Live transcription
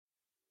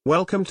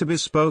Welcome to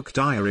Bespoke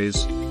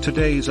Diaries.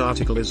 Today's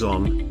article is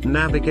on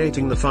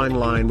Navigating the Fine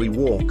Line We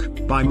Walk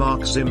by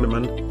Mark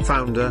Zimmerman,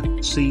 founder,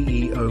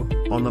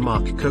 CEO, on the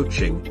Mark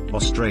Coaching,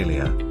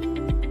 Australia.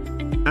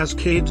 As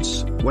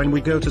kids, when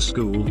we go to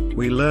school,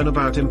 we learn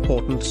about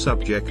important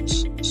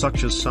subjects,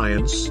 such as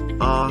science,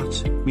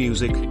 art,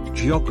 music,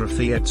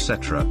 geography,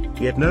 etc.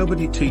 Yet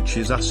nobody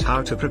teaches us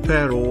how to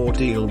prepare or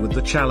deal with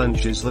the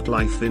challenges that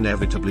life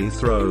inevitably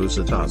throws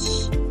at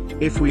us.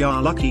 If we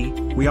are lucky,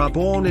 we are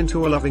born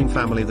into a loving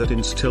family that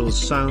instills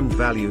sound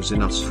values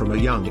in us from a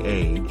young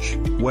age,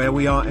 where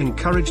we are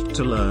encouraged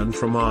to learn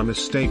from our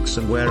mistakes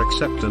and where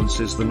acceptance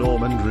is the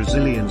norm and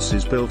resilience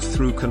is built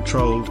through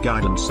controlled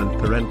guidance and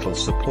parental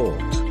support.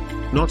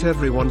 Not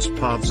everyone's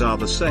paths are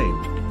the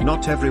same,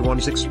 not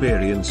everyone's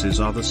experiences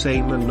are the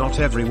same, and not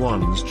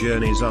everyone's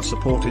journeys are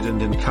supported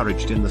and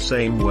encouraged in the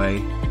same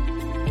way.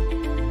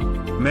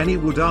 Many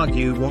would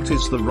argue what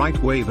is the right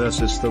way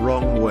versus the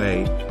wrong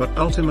way, but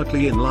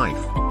ultimately in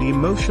life, the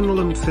emotional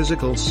and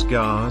physical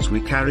scars we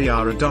carry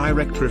are a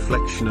direct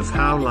reflection of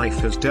how life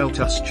has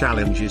dealt us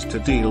challenges to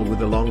deal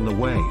with along the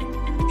way.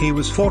 He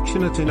was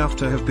fortunate enough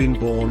to have been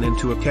born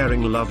into a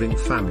caring, loving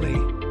family.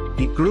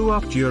 He grew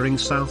up during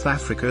South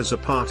Africa's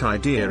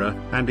apartheid era,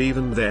 and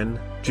even then,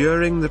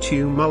 during the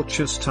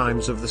tumultuous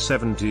times of the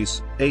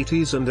 70s,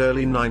 80s and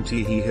early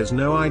 90s, he has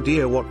no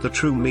idea what the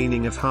true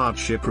meaning of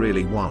hardship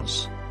really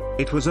was.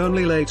 It was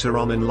only later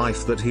on in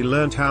life that he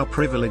learned how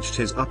privileged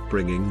his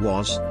upbringing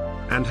was,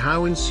 and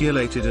how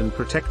insulated and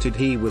protected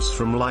he was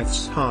from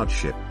life's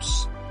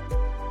hardships.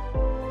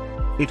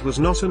 It was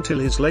not until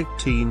his late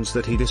teens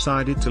that he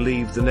decided to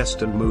leave the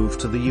nest and move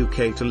to the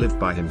UK to live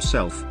by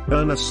himself,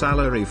 earn a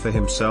salary for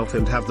himself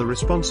and have the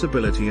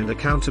responsibility and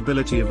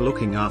accountability of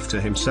looking after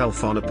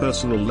himself on a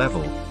personal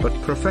level,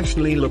 but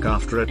professionally look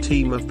after a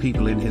team of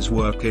people in his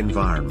work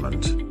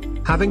environment.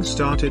 Having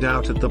started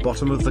out at the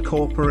bottom of the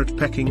corporate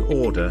pecking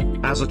order,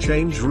 as a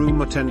change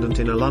room attendant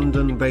in a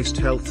London-based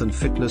health and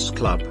fitness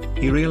club,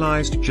 he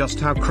realized just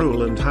how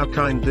cruel and how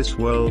kind this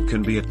world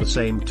can be at the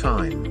same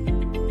time.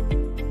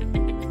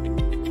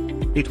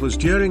 It was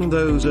during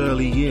those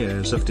early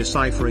years of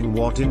deciphering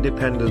what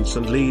independence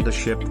and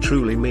leadership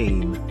truly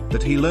mean,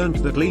 that he learned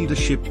that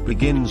leadership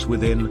begins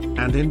within,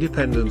 and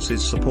independence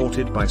is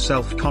supported by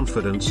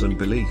self-confidence and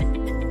belief.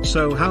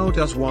 So how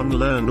does one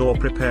learn or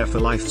prepare for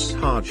life's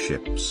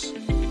hardships?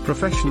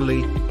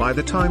 Professionally, by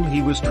the time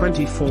he was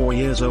 24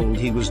 years old,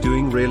 he was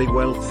doing really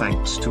well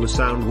thanks to a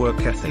sound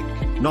work ethic,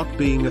 not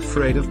being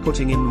afraid of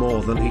putting in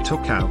more than he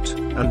took out,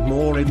 and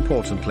more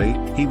importantly,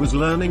 he was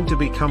learning to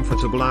be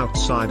comfortable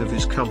outside of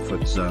his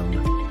comfort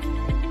zone.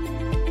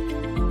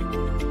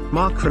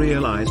 Mark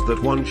realized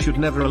that one should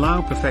never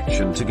allow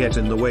perfection to get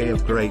in the way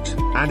of great,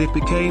 and it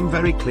became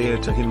very clear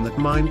to him that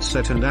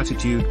mindset and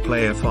attitude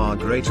play a far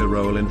greater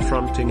role in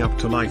fronting up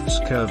to life's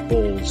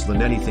curveballs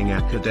than anything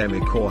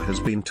academic or has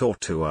been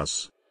taught to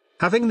us.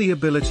 Having the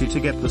ability to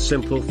get the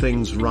simple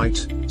things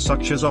right,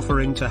 such as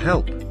offering to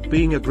help,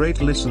 being a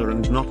great listener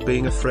and not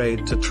being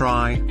afraid to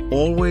try,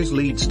 always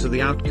leads to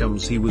the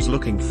outcomes he was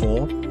looking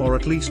for, or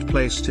at least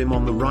placed him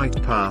on the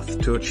right path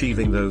to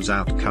achieving those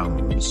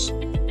outcomes.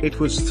 It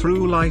was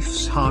through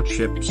life's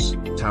hardships,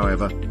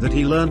 however, that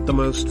he learned the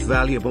most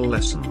valuable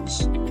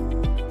lessons.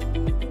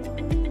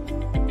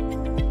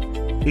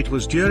 It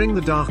was during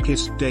the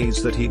darkest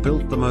days that he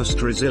built the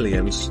most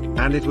resilience,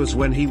 and it was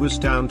when he was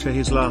down to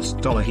his last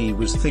dollar he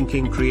was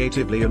thinking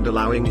creatively and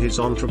allowing his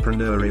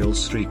entrepreneurial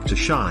streak to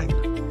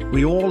shine.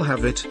 We all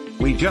have it,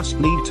 we just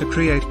need to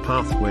create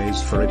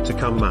pathways for it to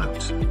come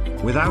out.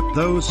 Without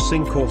those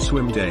sink or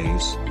swim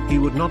days, he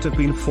would not have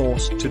been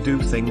forced to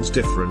do things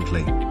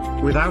differently.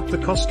 Without the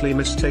costly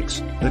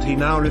mistakes that he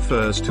now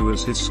refers to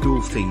as his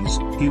school fees,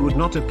 he would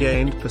not have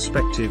gained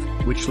perspective,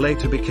 which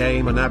later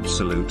became an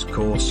absolute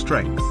core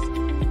strength.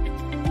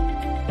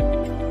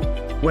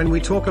 When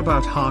we talk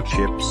about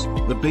hardships,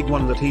 the big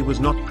one that he was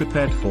not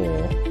prepared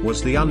for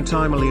was the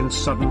untimely and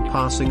sudden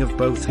passing of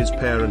both his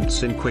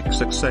parents in quick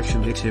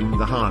succession hit him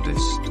the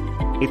hardest.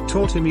 It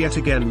taught him yet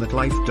again that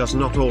life does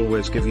not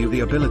always give you the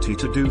ability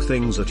to do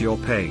things at your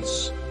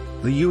pace.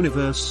 The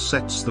universe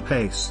sets the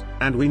pace,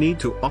 and we need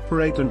to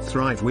operate and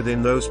thrive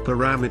within those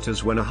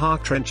parameters. When a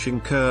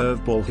heart-wrenching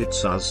curveball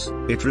hits us,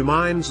 it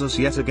reminds us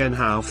yet again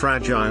how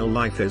fragile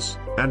life is,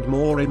 and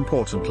more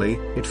importantly,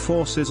 it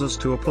forces us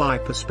to apply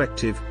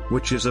perspective,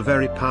 which is a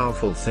very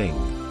powerful thing.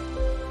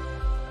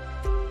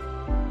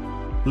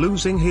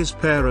 Losing his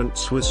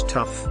parents was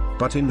tough,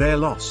 but in their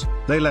loss,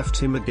 they left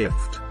him a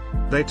gift.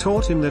 They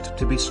taught him that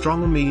to be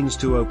strong means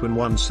to open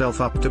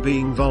oneself up to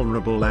being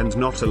vulnerable and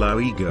not allow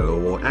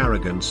ego or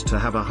arrogance to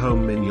have a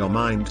home in your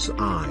mind's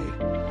eye.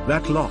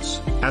 That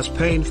loss, as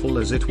painful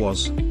as it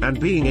was, and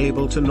being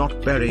able to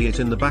not bury it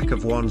in the back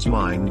of one's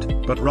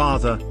mind, but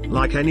rather,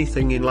 like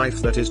anything in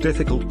life that is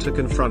difficult to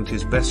confront,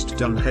 is best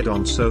done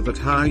head-on so that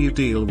how you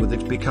deal with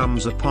it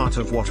becomes a part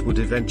of what would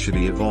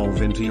eventually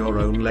evolve into your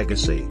own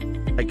legacy.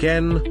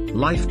 Again,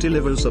 life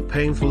delivers a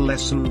painful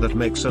lesson that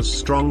makes us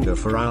stronger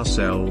for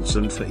ourselves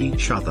and for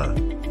each other.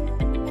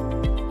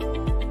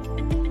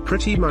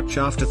 Pretty much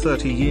after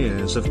 30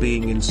 years of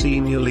being in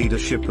senior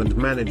leadership and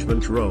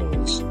management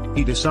roles,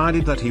 he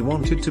decided that he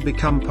wanted to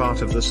become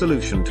part of the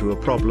solution to a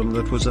problem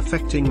that was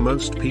affecting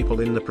most people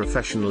in the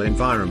professional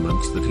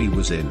environment that he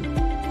was in.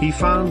 He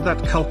found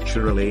that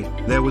culturally,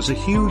 there was a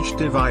huge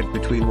divide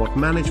between what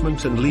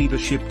management and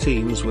leadership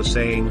teams were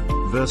saying,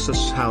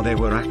 versus how they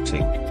were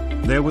acting.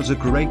 There was a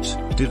great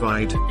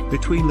divide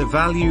between the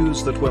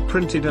values that were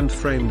printed and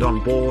framed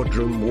on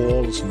boardroom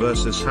walls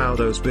versus how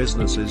those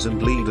businesses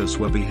and leaders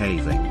were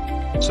behaving.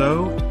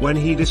 So, when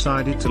he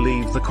decided to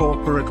leave the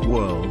corporate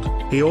world,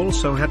 he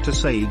also had to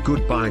say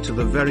goodbye to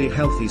the very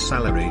healthy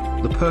salary,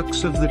 the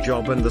perks of the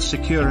job and the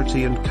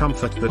security and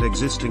comfort that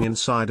existing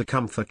inside a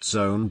comfort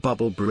zone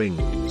bubble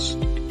brings.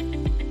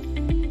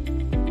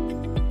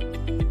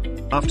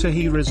 After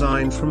he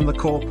resigned from the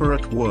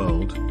corporate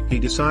world, he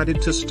decided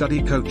to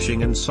study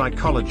coaching and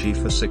psychology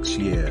for 6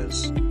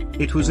 years.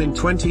 It was in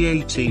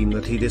 2018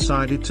 that he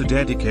decided to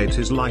dedicate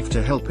his life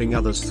to helping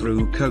others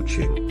through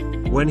coaching.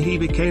 When he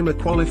became a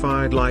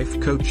qualified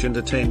life coach and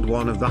attained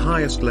one of the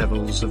highest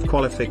levels of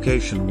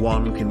qualification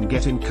one can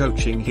get in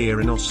coaching here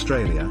in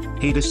Australia,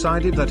 he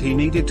decided that he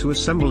needed to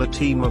assemble a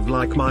team of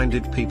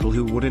like-minded people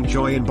who would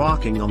enjoy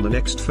embarking on the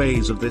next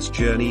phase of this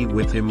journey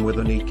with him with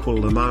an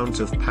equal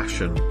amount of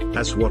passion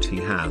as what he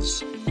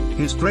has.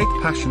 His great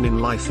passion in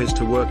life is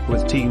to work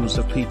with teams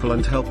of people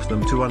and help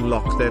them to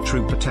unlock their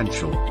true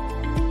potential.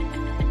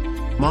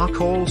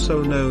 Mark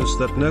also knows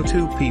that no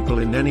two people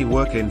in any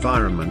work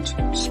environment,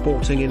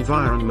 sporting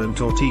environment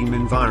or team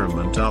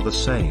environment are the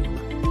same.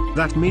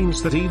 That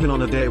means that even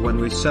on a day when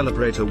we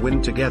celebrate a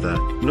win together,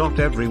 not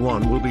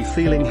everyone will be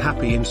feeling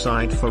happy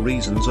inside for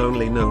reasons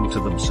only known to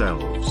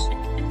themselves.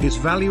 His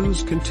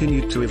values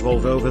continued to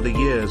evolve over the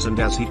years, and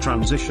as he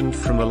transitioned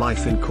from a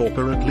life in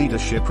corporate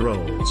leadership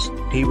roles,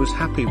 he was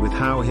happy with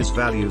how his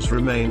values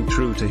remained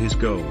true to his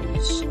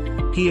goals.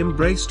 He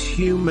embraced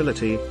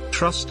humility,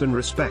 trust and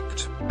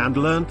respect, and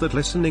learned that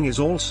listening is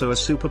also a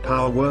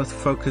superpower worth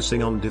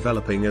focusing on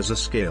developing as a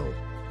skill.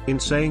 In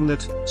saying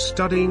that,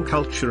 studying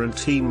culture and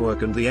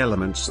teamwork and the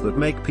elements that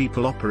make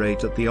people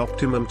operate at the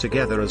optimum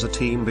together as a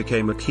team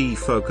became a key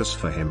focus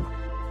for him.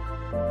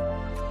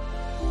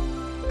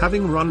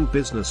 Having run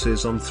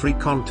businesses on 3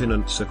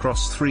 continents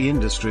across 3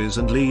 industries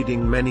and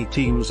leading many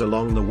teams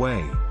along the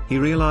way, he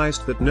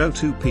realized that no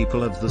two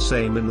people are the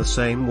same in the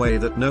same way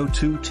that no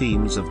two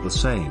teams are the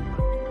same.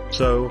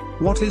 So,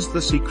 what is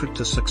the secret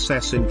to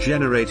success in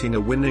generating a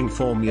winning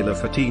formula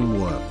for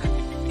teamwork?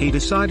 He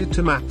decided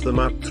to map them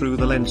out through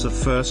the lens of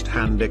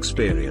first-hand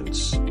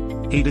experience.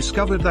 He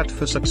discovered that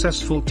for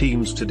successful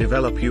teams to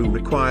develop you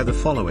require the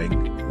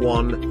following.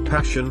 1.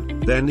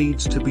 Passion. There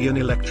needs to be an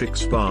electric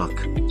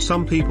spark.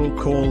 Some people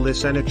call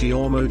this energy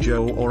or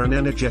mojo or an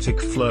energetic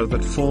flow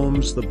that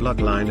forms the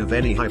bloodline of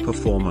any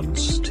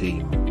high-performance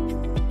team.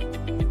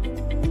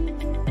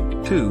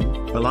 2.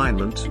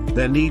 Alignment.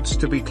 There needs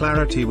to be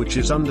clarity which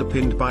is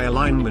underpinned by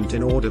alignment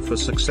in order for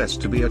success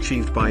to be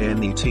achieved by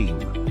any team.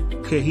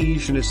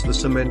 Cohesion is the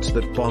cement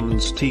that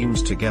bonds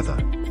teams together.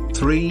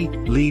 3.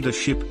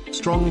 Leadership.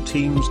 Strong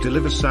teams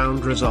deliver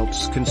sound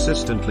results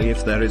consistently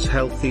if there is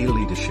healthy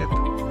leadership.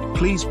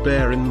 Please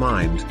bear in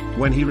mind,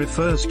 when he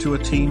refers to a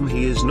team,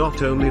 he is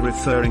not only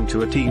referring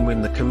to a team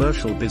in the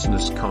commercial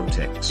business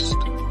context.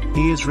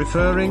 He is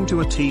referring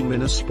to a team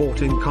in a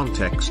sporting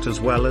context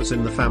as well as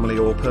in the family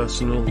or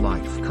personal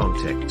life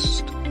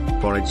context.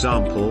 For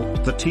example,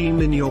 the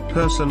team in your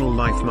personal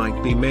life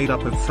might be made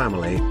up of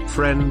family,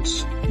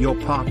 friends, your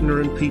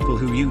partner and people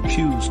who you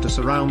choose to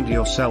surround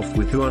yourself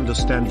with who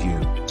understand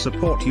you,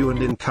 support you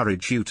and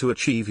encourage you to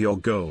achieve your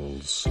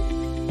goals.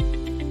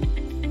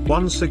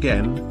 Once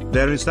again,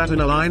 there is that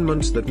an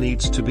alignment that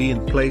needs to be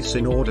in place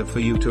in order for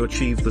you to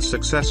achieve the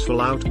successful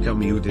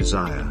outcome you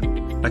desire.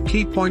 A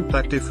key point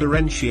that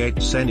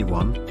differentiates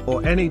anyone,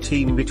 or any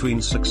team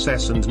between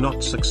success and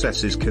not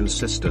success is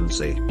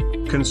consistency.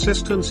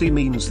 Consistency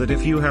means that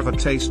if you have a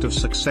taste of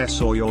success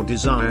or your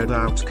desired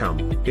outcome,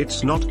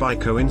 it's not by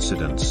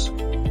coincidence.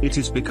 It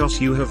is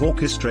because you have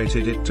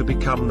orchestrated it to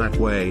become that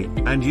way,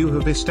 and you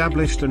have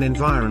established an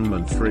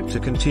environment for it to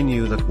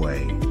continue that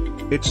way.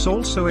 It's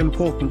also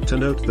important to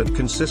note that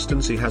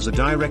consistency has a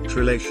direct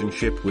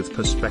relationship with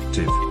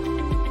perspective.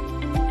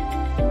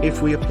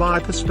 If we apply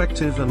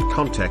perspective and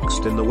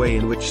context in the way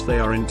in which they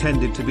are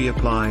intended to be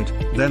applied,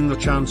 then the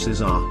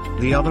chances are,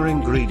 the other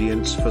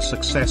ingredients for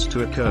success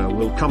to occur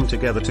will come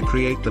together to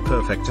create the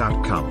perfect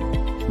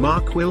outcome.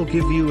 Mark will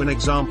give you an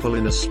example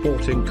in a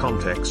sporting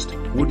context.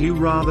 Would you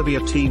rather be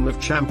a team of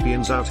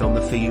champions out on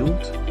the field,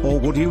 or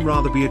would you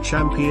rather be a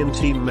champion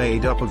team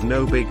made up of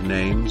no big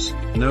names,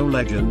 no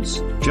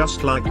legends,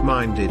 just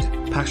like-minded,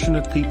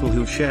 passionate people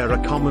who share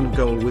a common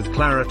goal with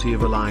clarity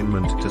of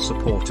alignment to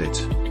support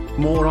it?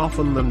 More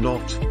often than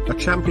not, a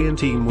champion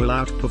team will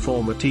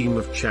outperform a team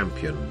of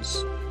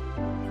champions.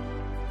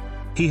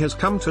 He has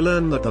come to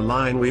learn that the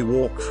line we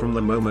walk from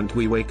the moment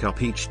we wake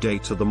up each day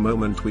to the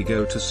moment we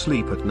go to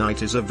sleep at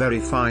night is a very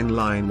fine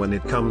line when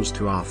it comes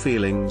to our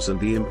feelings and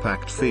the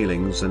impact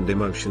feelings and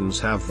emotions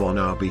have on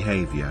our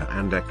behavior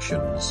and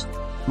actions.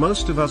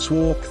 Most of us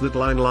walk that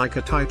line like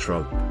a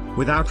tightrope,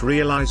 without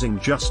realizing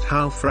just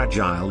how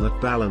fragile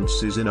that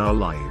balance is in our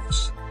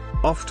lives.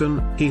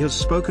 Often, he has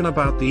spoken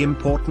about the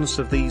importance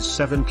of these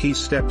 7 key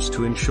steps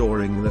to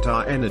ensuring that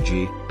our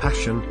energy,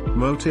 passion,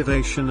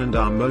 motivation and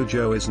our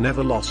mojo is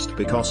never lost,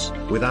 because,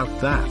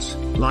 without that,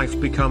 life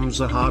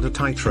becomes a harder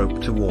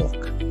tightrope to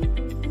walk.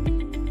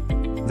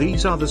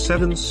 These are the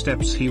 7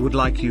 steps he would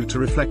like you to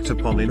reflect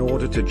upon in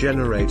order to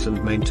generate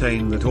and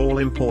maintain that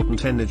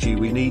all-important energy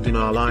we need in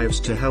our lives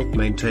to help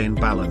maintain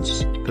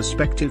balance,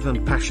 perspective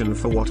and passion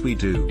for what we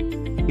do.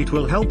 It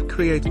will help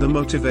create the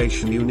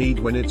motivation you need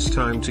when it's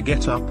time to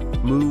get up,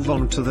 move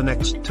on to the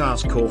next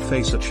task or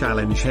face a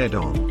challenge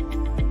head-on.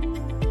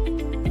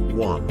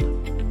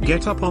 1.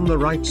 Get up on the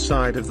right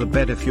side of the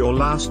bed. If your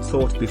last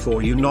thought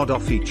before you nod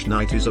off each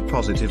night is a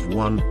positive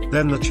one,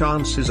 then the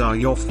chances are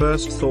your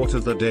first thought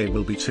of the day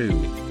will be too.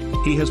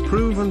 He has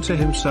proven to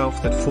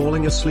himself that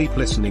falling asleep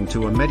listening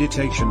to a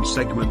meditation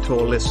segment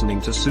or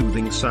listening to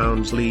soothing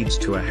sounds leads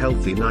to a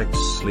healthy night's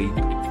sleep.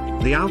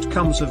 The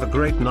outcomes of a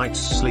great night's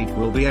sleep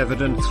will be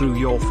evident through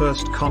your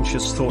first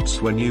conscious thoughts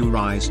when you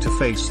rise to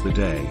face the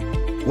day.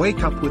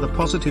 Wake up with a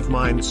positive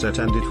mindset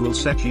and it will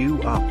set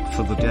you up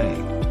for the day.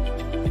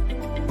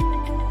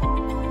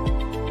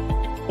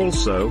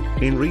 Also,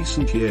 in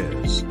recent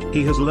years,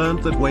 he has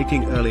learned that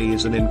waking early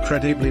is an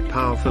incredibly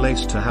powerful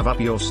ace to have up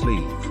your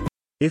sleeve.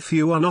 If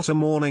you are not a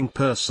morning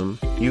person,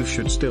 you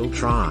should still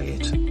try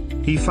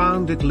it. He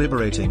found it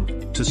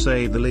liberating, to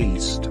say the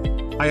least.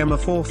 I am a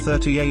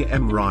 4:30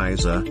 a.m.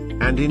 riser,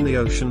 and in the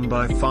ocean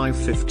by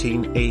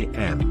 5:15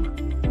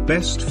 a.m.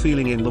 Best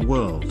feeling in the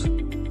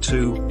world.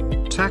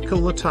 2.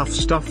 Tackle the tough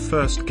stuff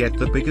first. Get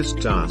the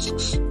biggest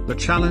tasks, the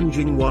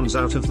challenging ones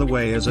out of the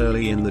way as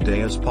early in the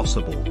day as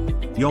possible.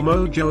 Your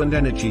mojo and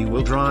energy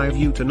will drive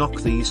you to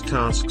knock these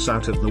tasks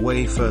out of the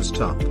way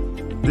first up.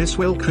 This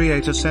will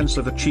create a sense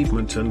of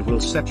achievement and will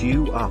set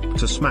you up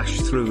to smash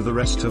through the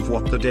rest of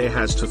what the day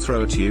has to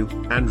throw at you,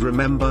 and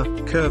remember,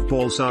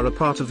 curveballs are a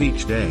part of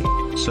each day,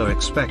 so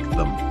expect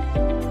them.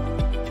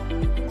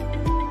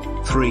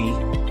 3.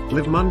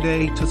 Live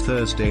Monday to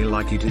Thursday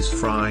like it is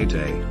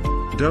Friday.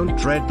 Don't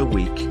dread the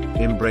week,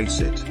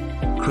 embrace it.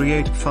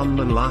 Create fun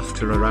and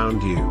laughter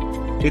around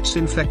you. It's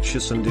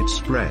infectious and it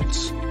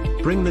spreads.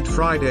 Bring that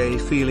Friday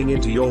feeling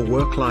into your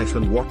work life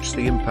and watch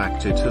the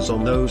impact it has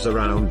on those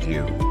around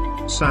you.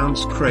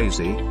 Sounds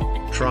crazy?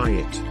 Try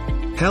it.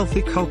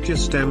 Healthy culture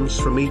stems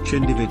from each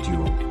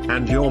individual,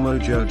 and your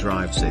mojo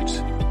drives it.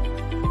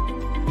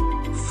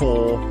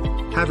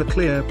 4. Have a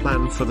clear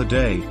plan for the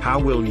day. How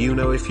will you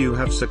know if you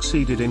have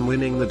succeeded in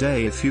winning the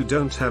day if you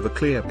don't have a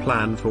clear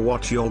plan for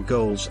what your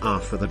goals are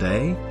for the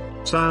day?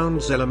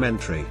 Sounds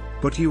elementary,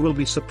 but you will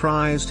be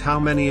surprised how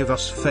many of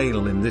us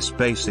fail in this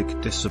basic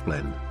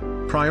discipline.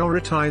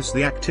 Prioritize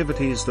the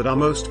activities that are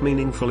most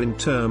meaningful in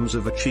terms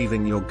of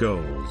achieving your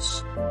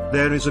goals.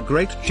 There is a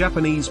great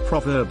Japanese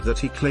proverb that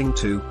he cling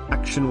to: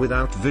 action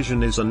without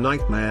vision is a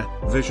nightmare,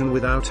 vision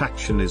without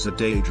action is a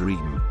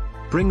daydream.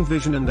 Bring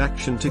vision and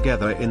action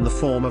together in the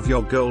form of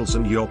your goals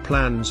and your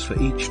plans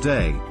for each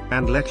day,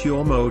 and let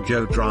your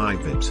mojo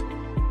drive it.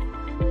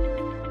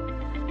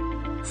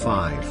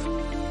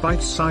 5.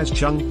 Bite-sized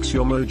chunks.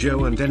 Your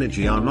mojo and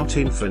energy are not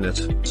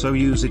infinite, so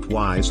use it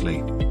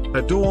wisely.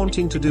 A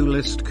daunting to-do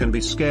list can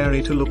be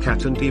scary to look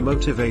at and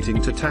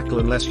demotivating to tackle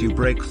unless you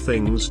break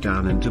things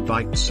down into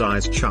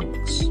bite-sized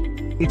chunks.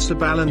 It's a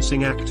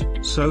balancing act,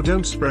 so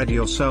don't spread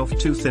yourself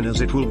too thin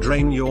as it will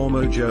drain your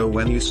mojo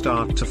when you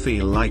start to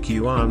feel like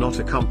you are not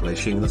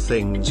accomplishing the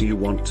things you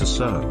want to.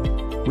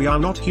 So, we are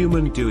not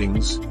human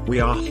doings,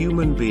 we are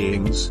human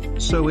beings,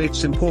 so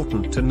it's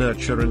important to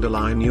nurture and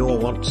align your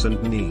wants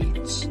and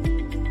needs.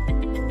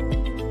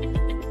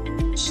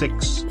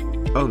 6.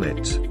 Own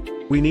it.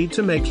 We need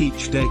to make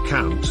each day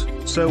count,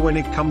 so when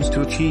it comes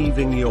to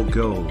achieving your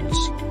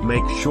goals,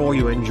 make sure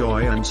you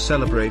enjoy and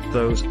celebrate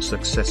those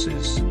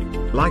successes.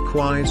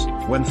 Likewise,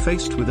 when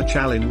faced with a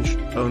challenge,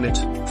 own it,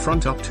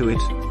 front up to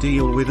it,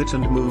 deal with it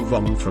and move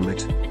on from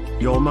it.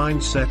 Your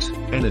mindset,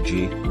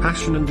 energy,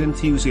 passion and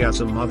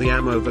enthusiasm are the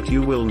ammo that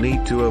you will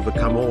need to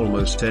overcome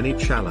almost any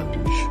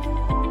challenge.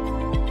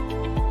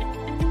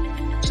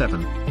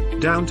 7.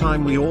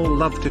 Downtime. We all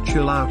love to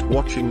chill out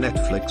watching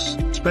Netflix,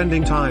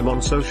 spending time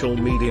on social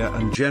media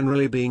and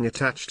generally being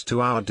attached to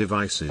our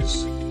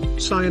devices.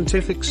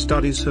 Scientific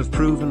studies have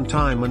proven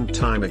time and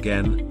time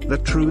again,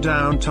 that true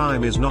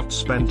downtime is not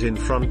spent in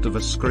front of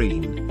a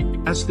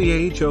screen. As the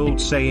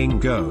age-old saying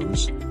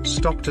goes,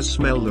 stop to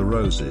smell the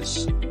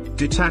roses.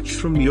 Detach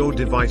from your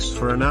device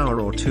for an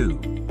hour or two.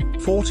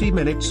 40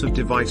 minutes of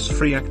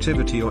device-free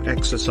activity or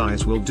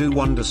exercise will do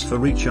wonders for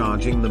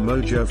recharging the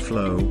mojo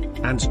flow,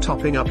 and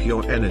topping up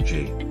your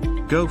energy.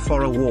 Go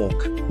for a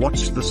walk,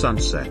 watch the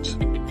sunset.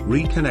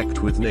 Reconnect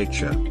with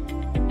nature.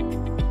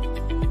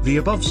 The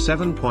above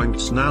 7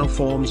 points now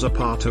forms a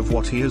part of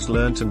what he has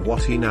learnt and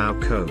what he now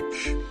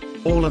coach.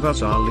 All of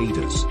us are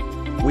leaders.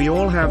 We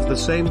all have the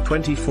same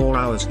 24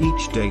 hours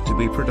each day to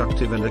be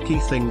productive, and a key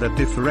thing that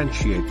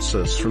differentiates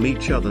us from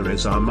each other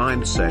is our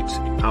mindset,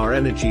 our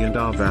energy and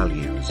our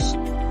values.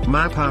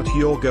 Map out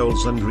your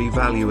goals and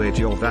reevaluate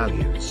your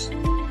values.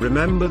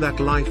 Remember that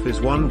life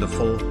is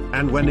wonderful,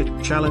 and when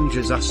it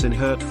challenges us in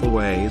hurtful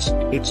ways,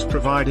 it's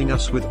providing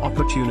us with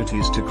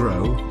opportunities to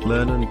grow,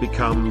 learn and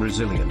become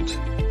resilient.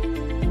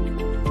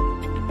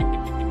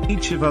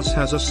 Each of us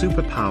has a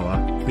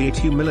superpower, be it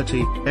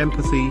humility,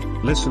 empathy,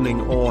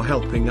 listening or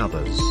helping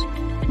others.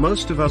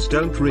 Most of us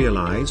don't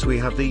realize we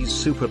have these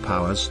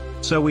superpowers,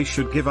 so we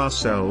should give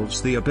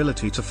ourselves the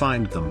ability to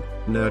find them,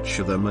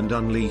 nurture them and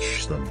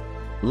unleash them.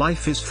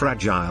 Life is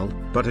fragile,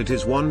 but it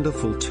is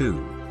wonderful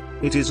too.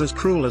 It is as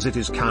cruel as it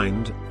is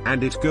kind,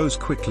 and it goes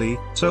quickly,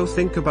 so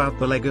think about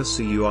the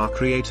legacy you are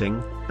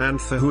creating,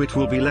 and for who it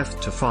will be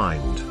left to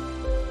find.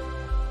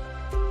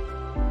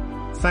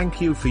 Thank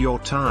you for your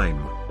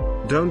time.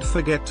 Don't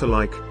forget to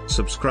like,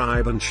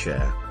 subscribe and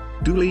share.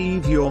 Do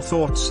leave your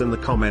thoughts in the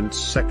comments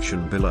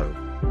section below.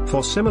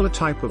 For similar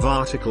type of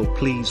article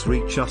please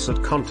reach us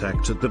at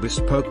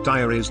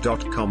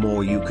contact@thebespokediaries.com,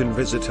 or you can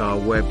visit our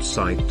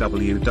website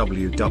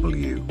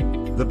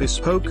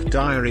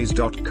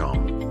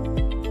www.thebespokediaries.com.